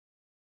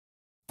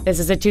This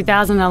is a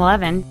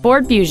 2011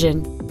 Ford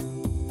Fusion.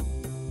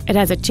 It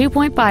has a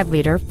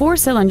 2.5-liter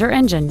four-cylinder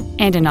engine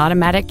and an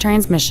automatic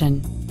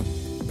transmission.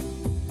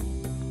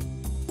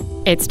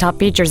 Its top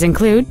features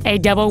include a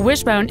double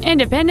wishbone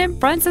independent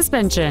front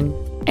suspension,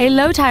 a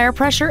low tire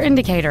pressure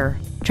indicator,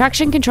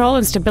 traction control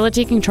and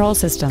stability control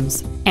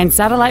systems, and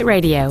satellite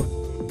radio.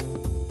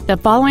 The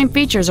following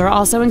features are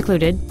also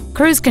included: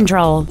 cruise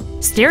control,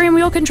 steering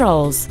wheel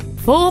controls,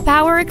 full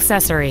power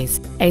accessories,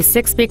 a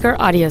 6-speaker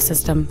audio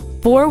system,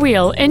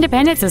 4-wheel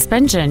independent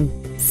suspension,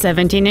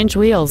 17-inch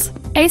wheels,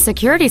 a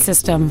security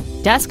system,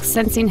 dusk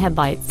sensing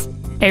headlights,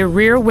 a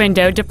rear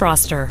window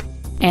defroster,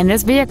 and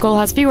this vehicle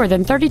has fewer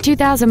than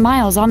 32,000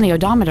 miles on the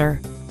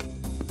odometer.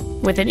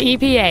 With an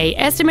EPA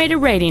estimated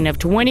rating of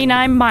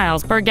 29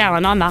 miles per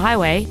gallon on the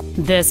highway,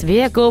 this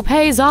vehicle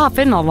pays off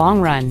in the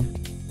long run.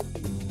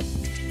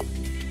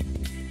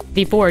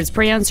 The Ford's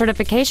pre-owned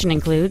certification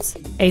includes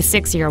a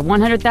 6-year,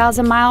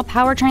 100,000-mile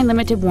powertrain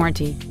limited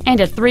warranty and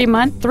a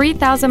 3-month,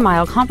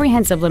 3,000-mile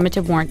comprehensive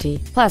limited warranty,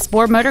 plus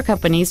Ford Motor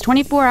Company's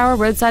 24-hour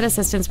roadside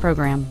assistance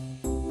program.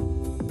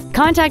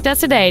 Contact us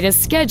today to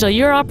schedule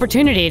your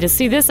opportunity to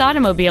see this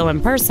automobile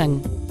in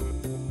person.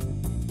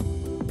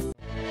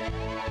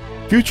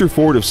 Future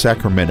Ford of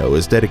Sacramento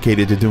is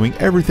dedicated to doing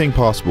everything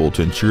possible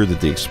to ensure that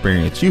the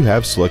experience you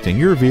have selecting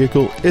your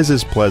vehicle is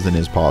as pleasant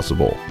as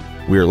possible.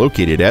 We are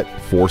located at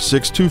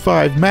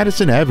 4625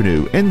 Madison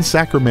Avenue in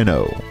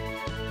Sacramento.